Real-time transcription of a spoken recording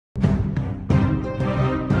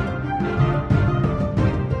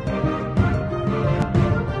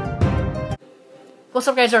What's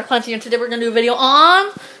up, guys? EggplantZ, and today we're gonna do a video on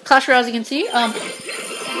Clash Royale. As you can see, hope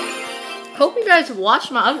you guys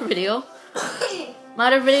watched my other video. My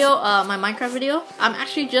Minecraft video. I'm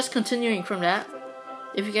actually just continuing from that.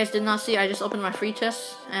 If you guys did not see, I just opened my free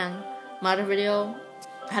chest, and my other video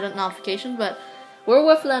had a notification. But we're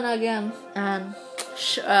with Lenna again, and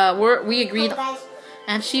we agreed,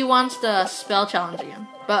 and she wants the spell challenge again.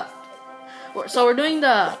 But so we're doing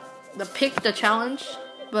the pick the challenge.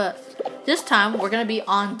 But this time, we're going to be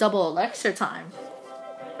on double elixir time.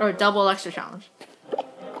 Or double elixir challenge.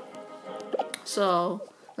 So,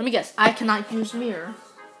 let me guess. I cannot use mirror.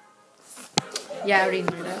 Yeah, I already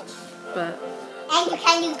knew that. But... And you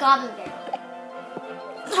can use goblin bear.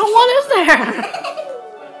 What is there?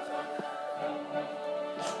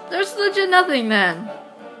 There's legit nothing then.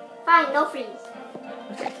 Fine, no freeze.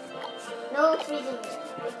 Okay. No freezing.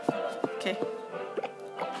 Okay.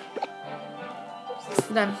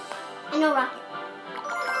 Done. And no rocket.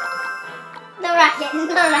 No rocket. No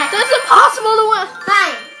rocket. That's impossible to win.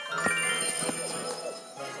 Fine.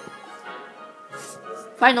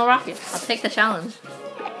 Fine, no rocket. I'll take the challenge.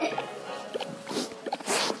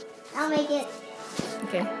 I'll make it.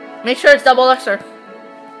 Okay. Make sure it's double elixir.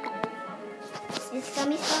 It's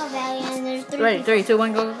gonna be Spell Valley, and there's three. Ready? 3, 2,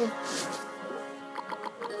 1, go, go, go.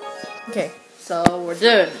 Okay. So we're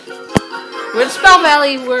doing. We're in Spell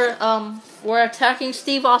Valley. We're attacking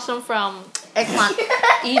Steve Awesome from Eggplant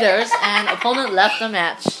Eaters, and opponent left the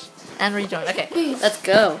match and rejoined. Okay, let's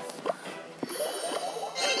go.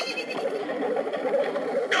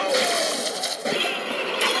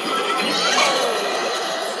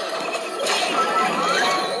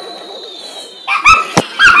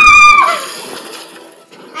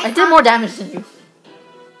 I did more damage than you.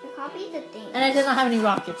 I copied the thing. And I did not have any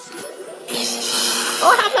rockets.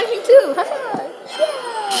 Oh, I have lightning too. High five.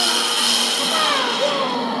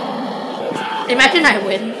 Imagine I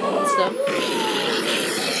win and stuff.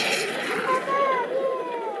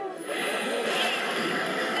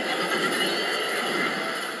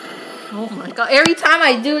 Oh my god! Every time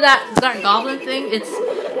I do that goblin thing, it's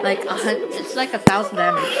like 1,000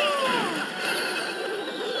 damage.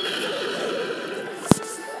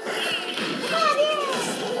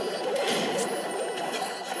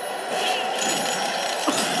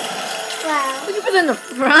 Wow. Look, you put it in the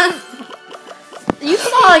front. You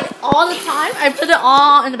saw like all the time. I put it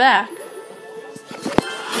all in the back.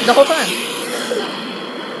 The whole time.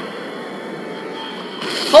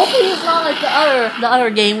 Hopefully it's not like the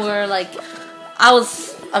other game where like I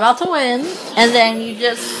was about to win and then you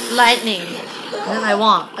just lightning and then I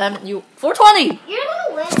won. You 420. You're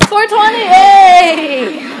gonna win. 420.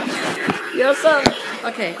 Hey. You're awesome.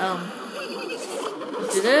 Okay.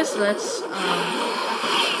 Let's do this. Let's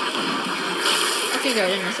I think I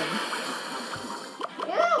didn't miss any.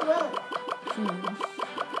 You're gonna win.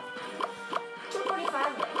 245.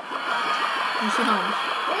 Let's see how much.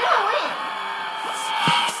 You're gonna win.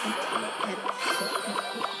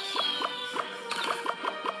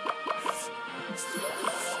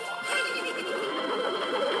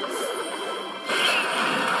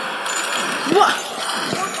 What?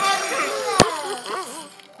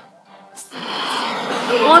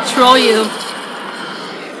 I'll troll you.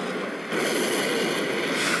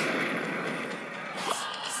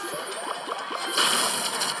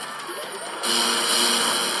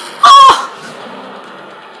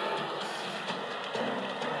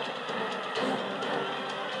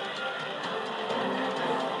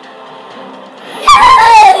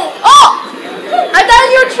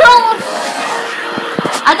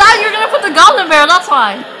 I thought you were gonna put the goblin barrel, that's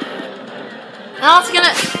why. And I was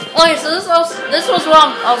gonna. Okay, so this was what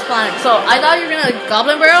I was planning. So I thought you were gonna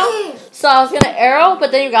goblin barrel. So I was gonna arrow,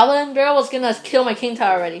 but then your goblin barrel was gonna kill my king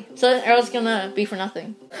tower already. So the arrow's gonna be for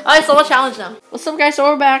nothing. Alright, so what challenge now? What's up, guys? So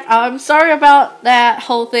we're back. I'm sorry about that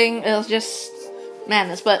whole thing. It was just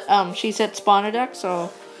madness. But she said spawner deck, so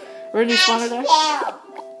we're gonna do spawner deck.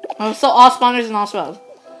 Oh, so all spawners and all spells.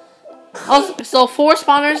 Oh, so 4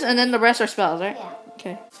 spawners and then the rest are spells, right? Yeah.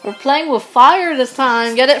 Okay. We're playing with fire this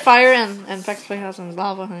time. Get it? Fire and Pex Playhouse and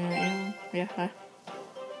lava. Yeah.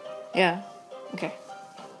 Yeah. Okay.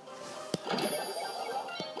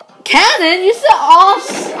 Cannon? You said all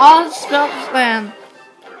spells, man.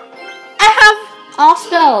 I have all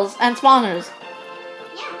spells and spawners.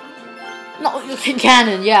 Yeah. No, you can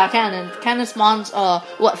cannon. Yeah, cannon. Cannon spawns,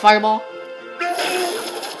 what, fireball?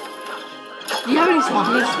 Do you have any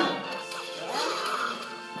spawners?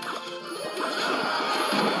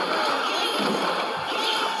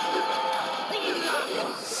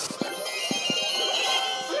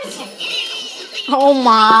 Oh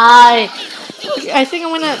my! I think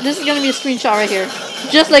this is gonna be a screenshot right here.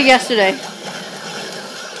 Just like yesterday.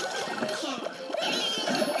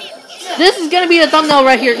 This is gonna be the thumbnail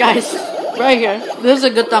right here, guys. Right here. This is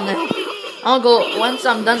a good thumbnail. I'll go, once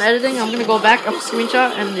I'm done editing, I'm gonna go back, up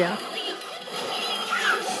screenshot, and yeah.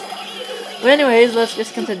 But anyways, let's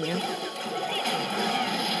just continue.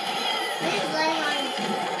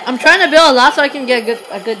 I'm trying to build a lot so I can get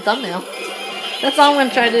a good thumbnail. That's all I'm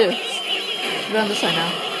gonna try to do. We're on this side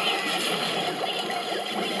now.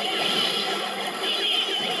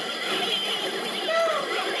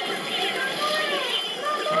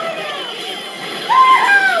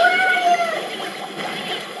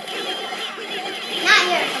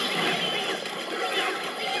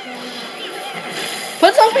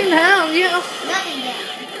 Put something down, you know. Nothing down.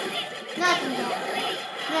 Nothing down.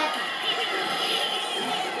 Nothing.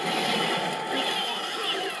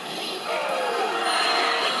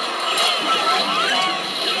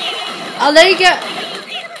 I'll let you get.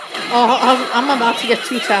 Oh, I'm about to get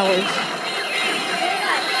 2 towers.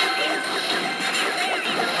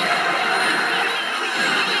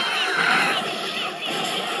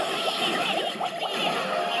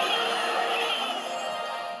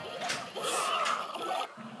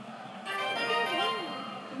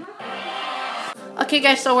 Okay,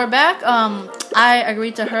 guys, so we're back. I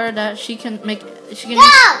agreed to her that she can use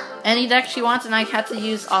any deck she wants, and I had to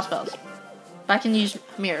use all spells. But I can use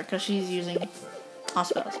Mirror because she's using all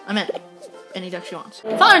spells. I meant any deck she wants.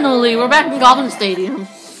 Finally, we're back in Goblin Stadium.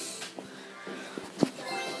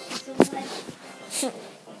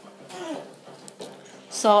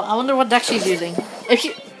 So I wonder what deck she's using. If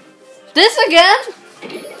she this again?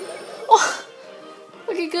 Oh,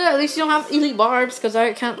 okay, good. At least you don't have elite barbs because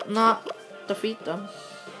I can't not defeat them.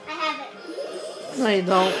 I have it. No, you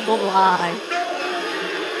don't. Don't lie.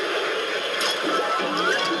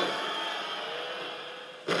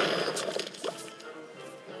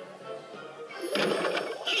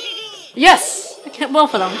 Yes! I can't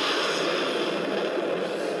both of them.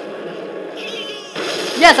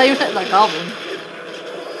 Yes, I even hit that goblin.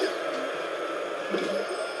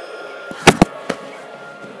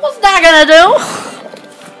 What's that gonna do?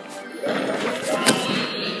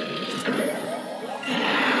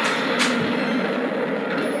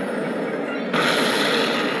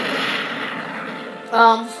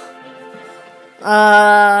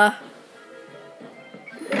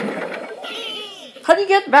 How do you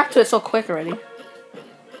get back to it so quick already?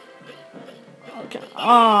 Okay.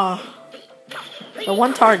 The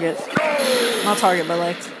one target. Not target, but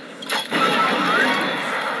like.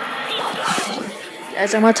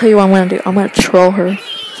 Guys, I'm gonna tell you what I'm gonna do. I'm gonna troll her.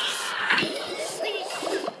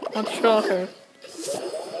 I'll troll her.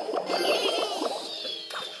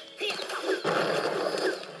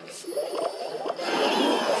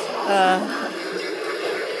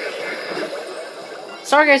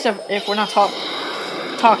 Sorry guys if we're not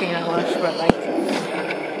talking that much, but like,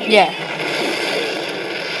 yeah.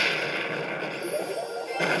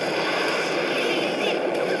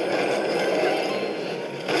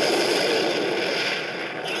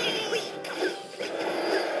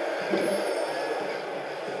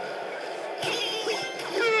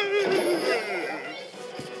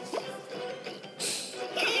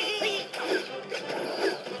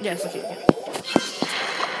 Yes, okay, yeah.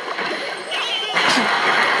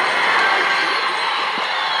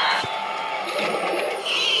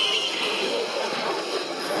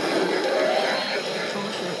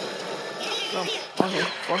 Okay,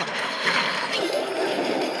 400.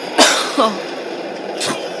 Oh.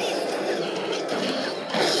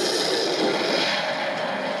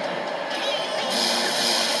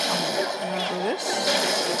 I'm gonna do this.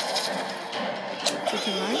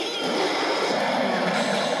 229.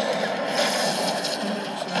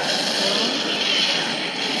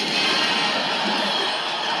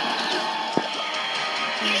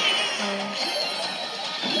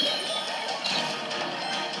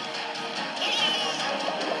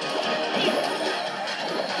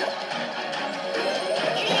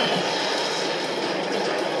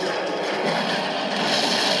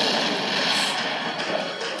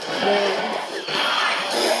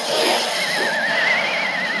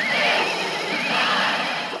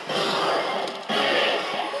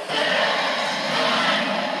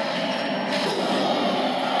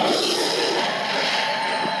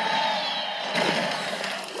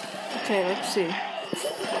 Okay, let's see.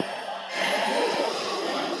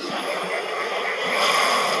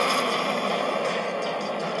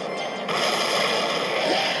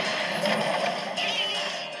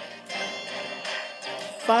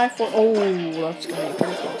 Five, 4. Oh, that's gonna be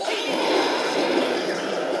pretty close.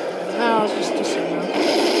 No, it's just a signal.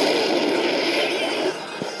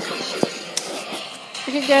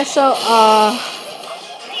 Okay, guys. So,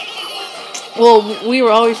 Well, we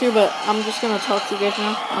were always here, but I'm just gonna talk to you guys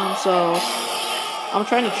now. So I'm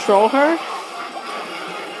trying to troll her.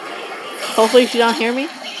 Hopefully she don't hear me.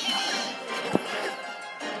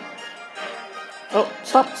 Oh,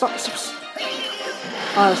 stop. Oh,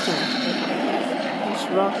 that's too much. Just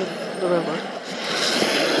rocket the river.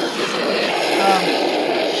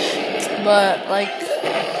 But like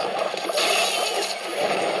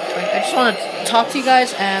I just want to talk to you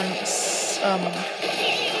guys and this.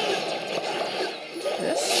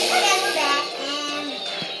 Okay, we're back, and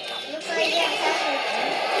looks like you have password.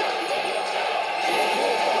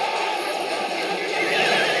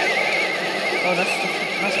 Oh, that's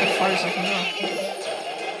the farthest I can go.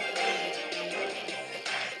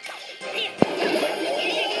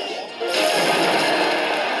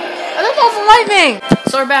 Oh, that's also lightning.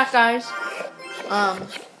 So we're back, guys.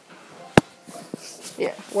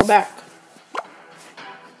 Yeah, we're back.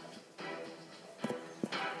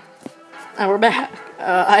 And we're back.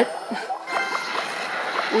 I'm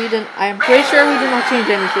pretty sure we did not change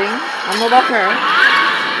anything. I don't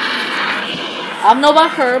know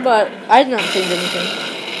about her. But I did not change anything.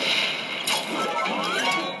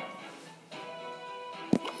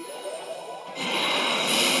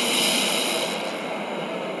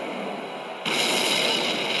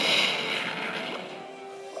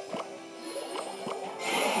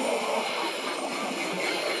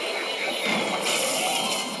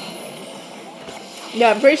 Yeah,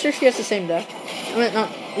 I'm pretty sure she has the same deck.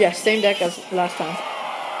 Same deck as last time.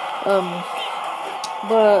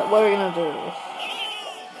 But what are we gonna do?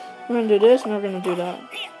 We're gonna do this and we're gonna do that.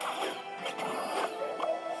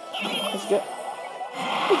 Let's go.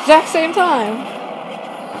 Exact same time.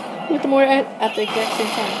 With the more at the exact same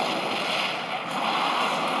time.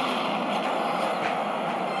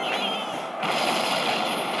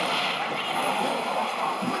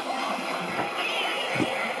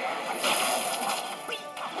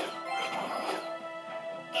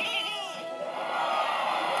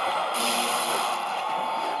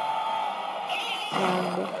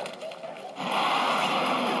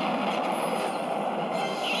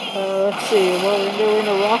 Let's see, what we're doing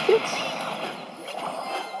the rockets?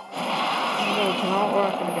 No, we cannot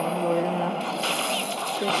rocket again. We're gonna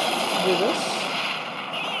just do this.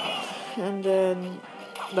 And then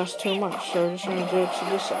that's too much, so we're just gonna do it to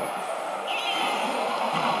this side.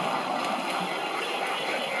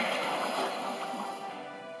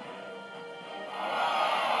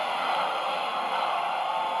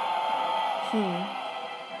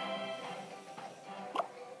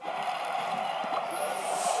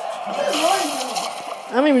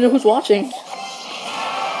 I don't even know who's watching. Is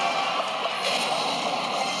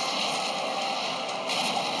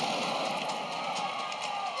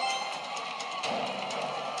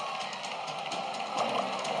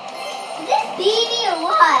this beanie or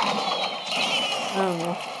what? I don't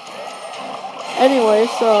know. Anyway,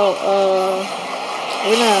 so,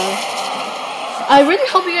 I really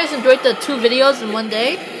hope you guys enjoyed the 2 videos in one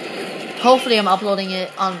day. Hopefully I'm uploading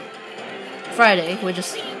it on Friday, which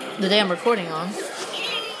is the day I'm recording on.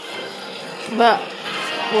 But,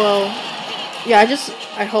 well, yeah,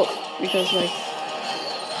 I hope, because, like,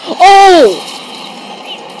 oh!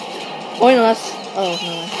 Oh, no, that's, oh,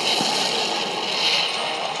 no.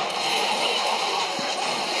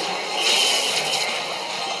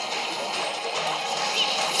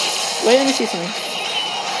 Wait, let me see something.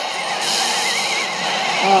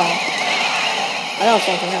 Oh. I know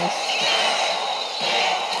something else.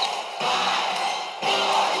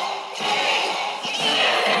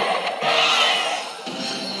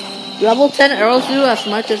 Level 10 arrows do as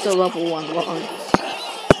much as the level 1 log.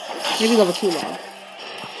 Maybe level 2 log.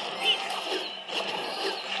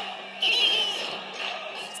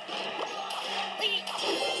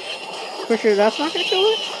 Pretty sure that's not gonna kill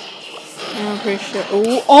it? I'm pretty sure.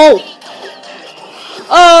 Ooh, oh!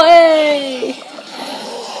 Oh, hey!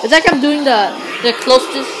 It's like I'm doing the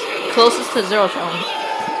closest to 0 challenge.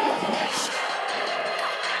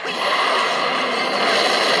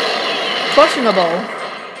 Questionable.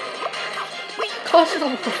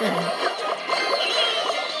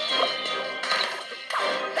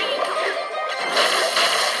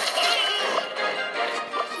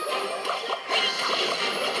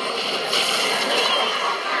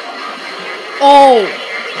 Oh!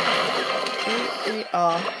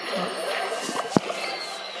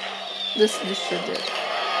 This should do it.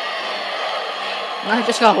 I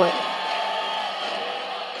just got wet.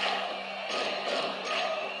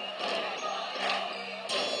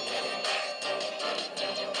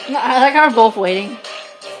 I like how we're both waiting.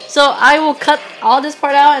 So I will cut all this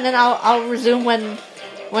part out and then I'll resume when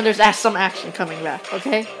there's some action coming back.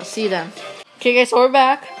 Okay? I'll see you then. Okay guys, so we're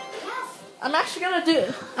back. I'm actually gonna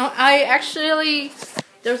do. I actually.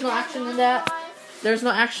 There's no action in that. There's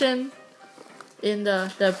no action in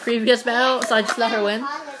the previous battle, so I just let her win.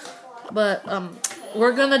 But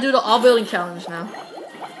we're gonna do the all building challenge now.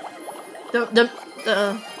 The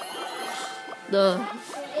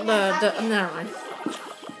never mind.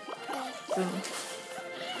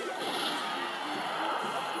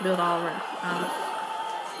 Build all around.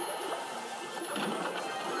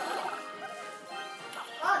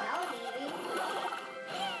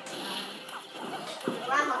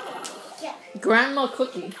 Grandma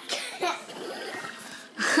cookie.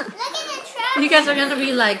 You guys are gonna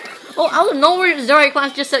be like, oh, I don't know where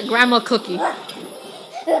EggplantZ just said grandma cookie.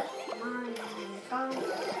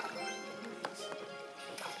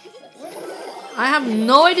 I have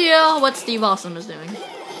no idea what Steve Awesome is doing.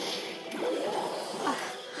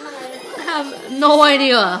 I have no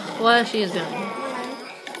idea what she is doing. You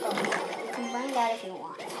can bring that if you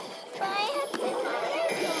want.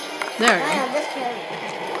 There.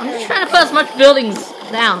 I'm just trying to put as much buildings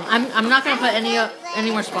down. I'm not gonna put any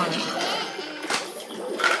more spawners.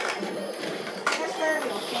 Just hurry,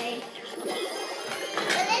 okay?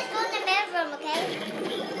 Let's go to the bedroom, okay?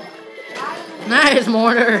 Nice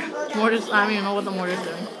mortar. Mortar's. I don't even know what the mortar's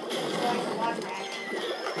doing.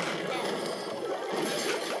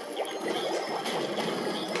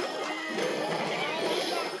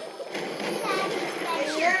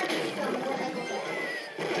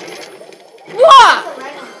 What?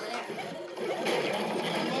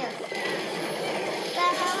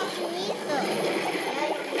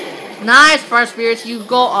 Nice, Fire Spirits. You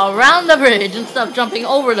go around the bridge instead of jumping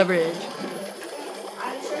over the bridge.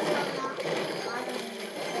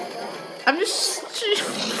 I'm just...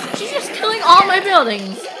 She's just killing all my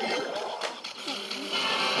buildings.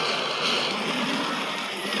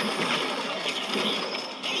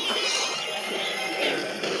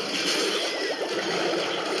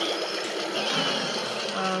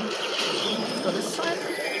 Let's go this side.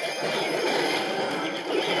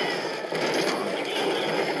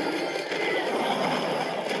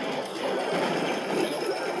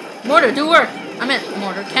 Mortar, do work. I meant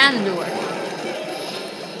mortar can do work.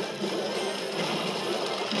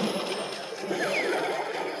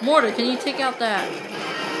 Mortar, can you take out that?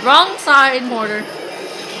 Wrong side, mortar.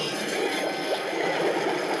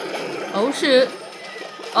 Oh shit.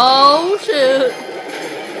 Oh shit.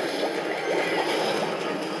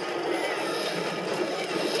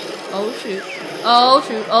 Oh shoot. Oh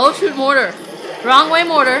shoot. Oh shoot, mortar. Wrong way,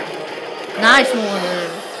 mortar. Nice, mortar.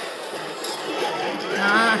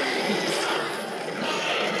 Nice.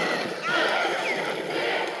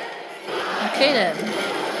 Okay then.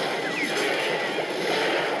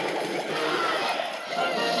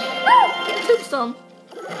 Tombstone.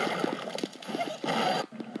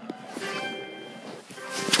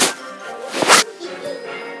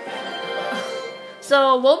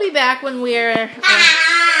 So we'll be back when we're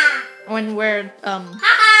when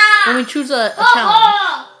we choose a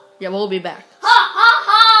challenge. Yeah, we'll be back.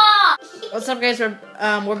 What's up, guys?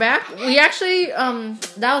 We're back. We actually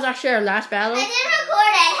that was actually our last battle. I didn't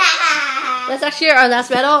record it. That's actually our last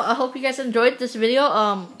battle. I hope you guys enjoyed this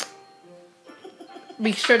video.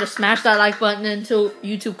 Be sure to smash that like button until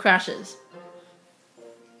YouTube crashes.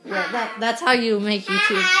 Yeah, that's how you make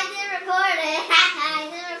YouTube. I didn't record it. I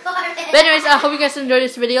didn't record it. But anyways, I hope you guys enjoyed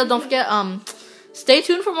this video. Don't forget, stay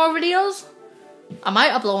tuned for more videos. I might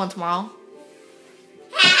upload one tomorrow.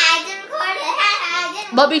 I didn't record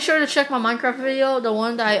it. But be sure to check my Minecraft video, the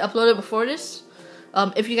one that I uploaded before this.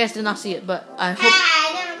 If you guys did not see it, but I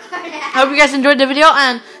hope you guys enjoyed the video,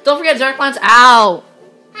 and don't forget EggplantZ out.